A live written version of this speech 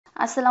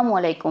আসসালামু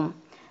আলাইকুম।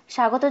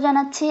 স্বাগত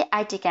জানাচ্ছি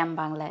আইটি ক্যাম্প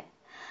বাংলায়।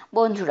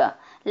 বন্ধুরা,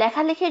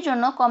 লেখালেখির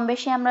জন্য কম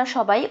বেশি আমরা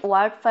সবাই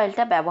ওয়ার্ড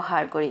ফাইলটা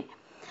ব্যবহার করি।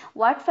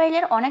 ওয়ার্ড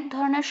ফাইলের অনেক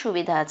ধরনের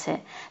সুবিধা আছে,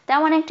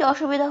 তেমন একটি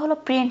অসুবিধা হলো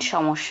প্রিন্ট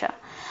সমস্যা।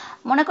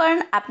 মনে করেন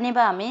আপনি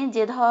বা আমি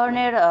যে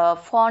ধরনের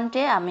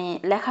ফন্টে আমি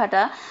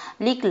লেখাটা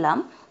লিখলাম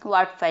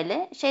ওয়ার্ড ফাইলে,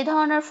 সেই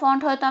ধরনের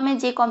ফন্ট হয়তো আমি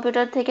যে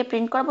কম্পিউটার থেকে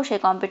প্রিন্ট করব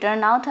সেই কম্পিউটারে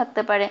নাও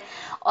থাকতে পারে,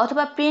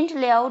 অথবা প্রিন্ট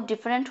লেআউট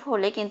ডিফারেন্ট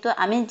হলে কিন্তু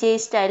আমি যে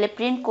স্টাইলে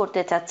প্রিন্ট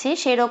করতে চাচ্ছি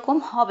সেই রকম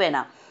হবে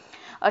না।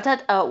 অর্থাৎ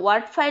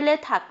ওয়ার্ড ফাইলে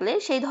থাকলে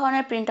সেই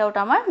ধরনের প্রিন্ট আউট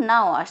আমার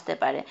নাও আসতে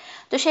পারে।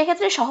 তো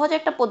সেক্ষেত্রে সহজ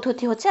একটা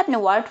পদ্ধতি হচ্ছে, আপনি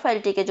ওয়ার্ড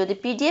ফাইলটিকে যদি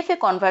পিডিএফে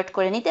কনভার্ট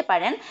করে নিতে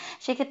পারেন,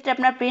 সেক্ষেত্রে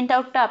আপনার প্রিন্ট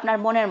আউটটা আপনার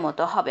মনের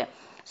মতো হবে।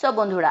 সো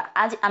বন্ধুরা,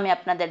 আজ আমি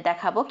আপনাদের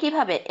দেখাবো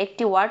কিভাবে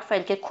একটি ওয়ার্ড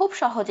ফাইলকে খুব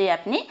সহজেই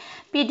আপনি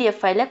পিডিএফ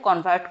ফাইলে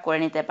কনভার্ট করে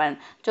নিতে পারেন।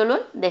 চলুন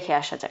দেখে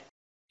আসা যাক।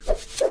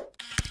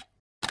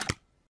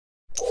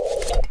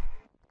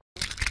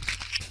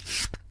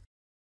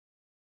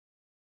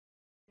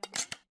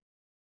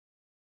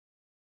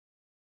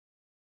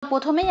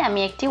 প্রথমেই আমি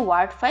একটি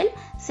ওয়ার্ড ফাইল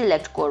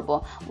সিলেক্ট করব।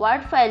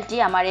 ওয়ার্ড ফাইলটি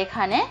আমার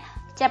এখানে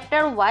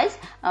চ্যাপ্টার ওয়াইজ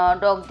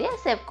ডক দিয়ে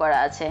সেভ করা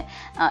আছে।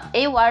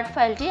 এই ওয়ার্ড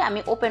ফাইলটি আমি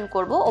ওপেন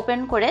করব। ওপেন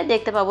করে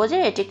দেখতে পাবো যে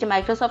এটি একটি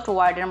মাইক্রোসফট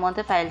ওয়ার্ডের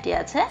মধ্যে ফাইলটি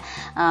আছে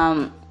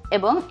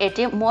এবং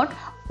এটি মোট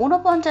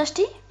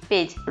 49টি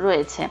পেজ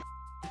রয়েছে।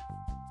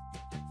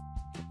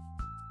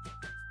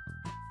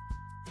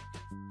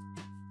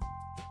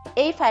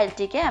 এই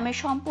ফাইলটিকে আমি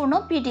সম্পূর্ণ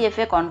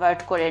পিডিএফে কনভার্ট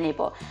করে নিব।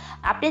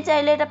 আপনি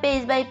চাইলে এটা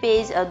পেজ বাই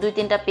পেজ,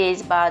 2-3টা পেজ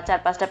বা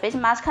 4-5টা পেজ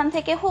মাঝখান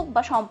থেকে হোক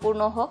বা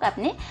সম্পূর্ণ হোক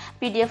আপনি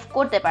পিডিএফ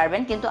করতে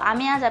পারবেন, কিন্তু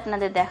আমি আজ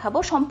আপনাদের দেখাবো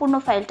সম্পূর্ণ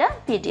ফাইলটা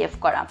পিডিএফ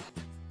করা।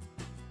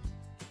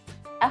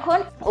 এখন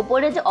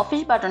উপরে যে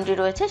অফিস বাটনটি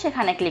রয়েছে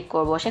সেখানে ক্লিক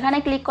করব। সেখানে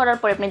ক্লিক করার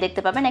পর আপনি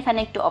দেখতে পাবেন এখানে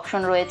একটি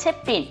অপশন রয়েছে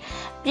প্রিন্ট।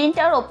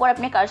 প্রিন্টার ওপর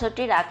আপনি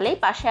কার্সরটি রাখলেই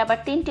পাশে আবার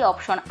 3টি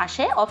অপশন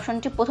আসে।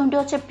 অপশনটি প্রথমটি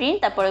হচ্ছে প্রিন্ট,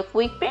 তারপরে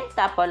কুইক প্রিন্ট,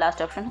 তারপর লাস্ট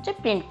অপশন হচ্ছে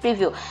প্রিন্ট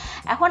প্রিভিউ।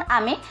 এখন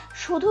আমি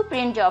শুধু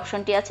প্রিন্ট যে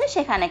অপশনটি আছে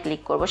সেখানে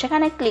ক্লিক করব।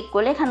 সেখানে ক্লিক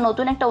করলে এখানে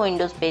নতুন একটা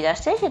উইন্ডোজ পেজ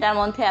আসছে। সেটার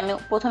মধ্যে আমি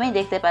প্রথমেই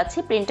দেখতে পাচ্ছি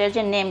প্রিন্টের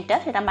যে নেমটা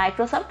সেটা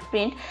মাইক্রোসফট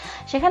প্রিন্ট।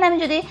 সেখানে আমি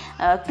যদি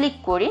ক্লিক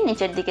করি,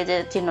 নিচের দিকে যে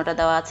চিহ্নটা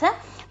দেওয়া আছে,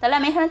 তাহলে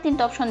আমি এখানে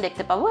 3টা অপশন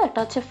দেখতে পাবো। একটা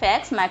হচ্ছে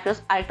ফ্যাক্স,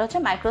 আরেকটা হচ্ছে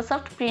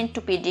মাইক্রোসফট প্রিন্ট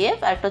টু পিডিএফ,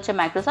 আরেকটা হচ্ছে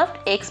মাইক্রোসফট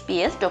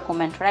এক্সপিএস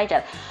ডকুমেন্ট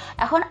রাইটার।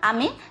 এখন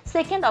আমি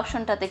সেকেন্ড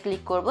অপশনটাতে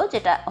ক্লিক করব,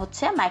 যেটা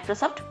হচ্ছে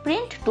মাইক্রোসফট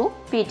প্রিন্ট টু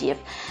পিডিএফ।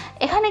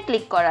 এখানে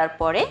ক্লিক করার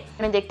পরে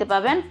আপনি দেখতে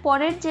পাবেন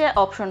পরের যে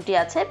অপশনটি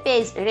আছে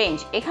পেজ রেঞ্জ।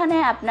 এখানে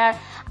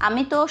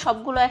আমি তো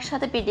সবগুলো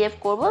একসাথে পিডিএফ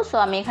করব, সো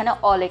আমি এখানে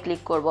অলে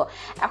ক্লিক করব।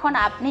 এখন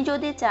আপনি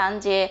যদি চান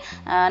যে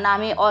না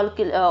আমি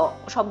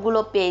সবগুলো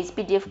পেজ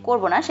পিডিএফ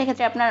করব না,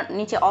 সেক্ষেত্রে আপনার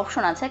নিচে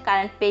অপশন আছে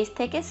কারেন্ট পেজ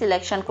থেকে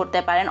সিলেকশন করতে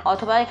পারেন,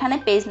 অথবা এখানে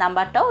পেজ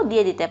নাম্বারটাও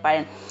দিয়ে দিতে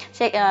পারেন।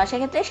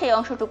 সেক্ষেত্রে সেই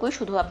অংশটুকুই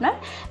শুধু আপনার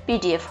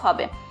পিডিএফ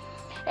হবে।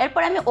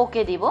 এরপর আমি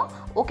ওকে দিব।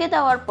 ওকে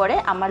দেওয়ার পরে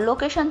আমার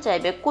লোকেশন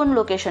চাইবে কোন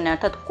লোকেশনে,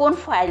 অর্থাৎ কোন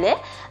ফাইলে,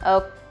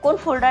 কোন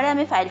ফোল্ডারে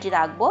আমি ফাইলটি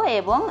রাখবো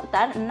এবং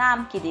তার নাম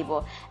কি দিব।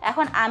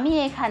 এখন আমি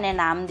এখানে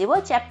নাম দিব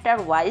chapter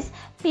wise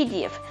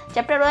PDF.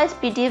 Chapter wise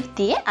PDF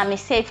দিয়ে আমি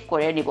সেভ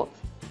করে নিব।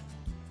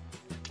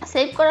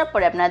 সেভ করার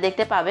পরে আপনারা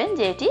দেখতে পাবেন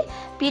যে এটি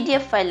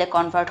পিডিএফ ফাইলে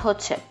কনভার্ট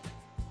হচ্ছে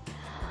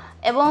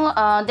এবং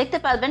দেখতে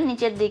পাবেন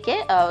নিচের দিকে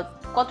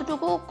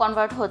কতটুকু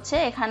কনভার্ট হচ্ছে।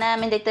 এখানে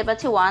আমি দেখতে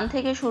পাচ্ছি 1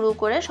 থেকে শুরু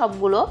করে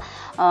সবগুলো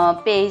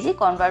পেজই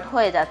কনভার্ট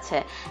হয়ে যাচ্ছে।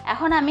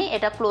 এখন আমি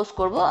এটা ক্লোজ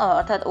করব,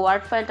 অর্থাৎ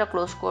ওয়ার্ড ফাইলটা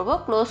ক্লোজ করব।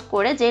 ক্লোজ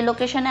করে যে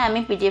লোকেশনে আমি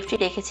পিডিএফটি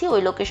রেখেছি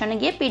ওই লোকেশনে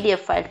গিয়ে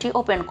পিডিএফ ফাইলটি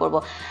ওপেন করব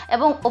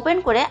এবং ওপেন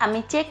করে আমি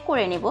চেক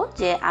করে নিব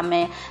যে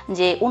আমি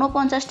যে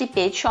 49টি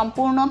পেজ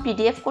সম্পূর্ণ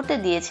পিডিএফ করতে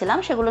দিয়েছিলাম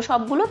সেগুলো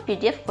সবগুলো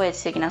পিডিএফ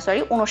হয়েছে কিনা,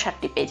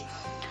 59টি পেজ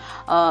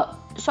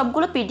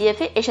সবগুলো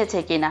পিডিএফে এসেছে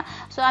কিনা।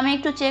 সো আমি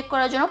একটু চেক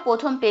করার জন্য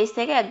প্রথম পেজ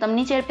থেকে একদম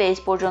নিচের পেজ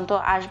পর্যন্ত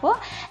আসব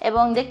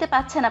এবং দেখতে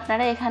পাচ্ছেন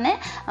আপনারা এখানে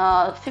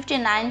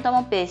 59তম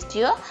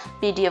পেজটিও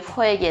পিডিএফ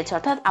হয়ে গিয়েছে,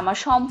 অর্থাৎ আমার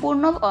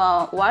সম্পূর্ণ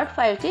ওয়ার্ড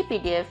ফাইলটি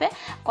পিডিএফে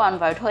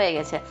কনভার্ট হয়ে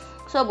গেছে।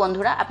 সো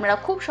বন্ধুরা, আপনারা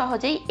খুব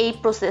সহজেই এই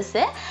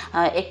প্রসেসে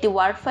একটি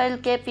ওয়ার্ড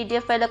ফাইলকে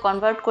পিডিএফ ফাইলে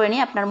কনভার্ট করে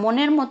নিয়ে আপনার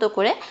মনের মতো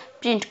করে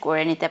প্রিন্ট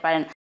করে নিতে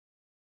পারেন।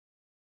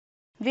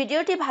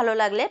 ভিডিওটি ভালো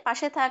লাগলে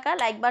পাশে থাকা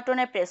লাইক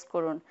বাটনে প্রেস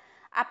করুন।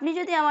 আপনি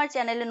যদি আমার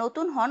চ্যানেলে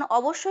নতুন হন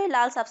অবশ্যই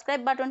লাল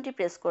সাবস্ক্রাইব বাটনটি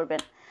প্রেস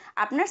করবেন।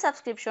 আপনার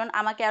সাবস্ক্রিপশন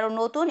আমাকে আরও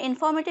নতুন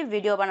ইনফরমেটিভ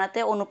ভিডিও বানাতে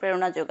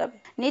অনুপ্রেরণা যোগাবে।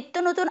 নিত্য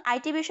নতুন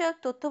আইটি বিষয়ক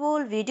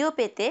তথ্যবহুল ভিডিও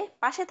পেতে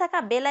পাশে থাকা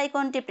বেল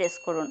আইকনটি প্রেস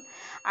করুন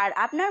আর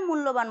আপনার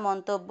মূল্যবান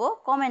মন্তব্য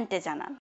কমেন্টে জানান।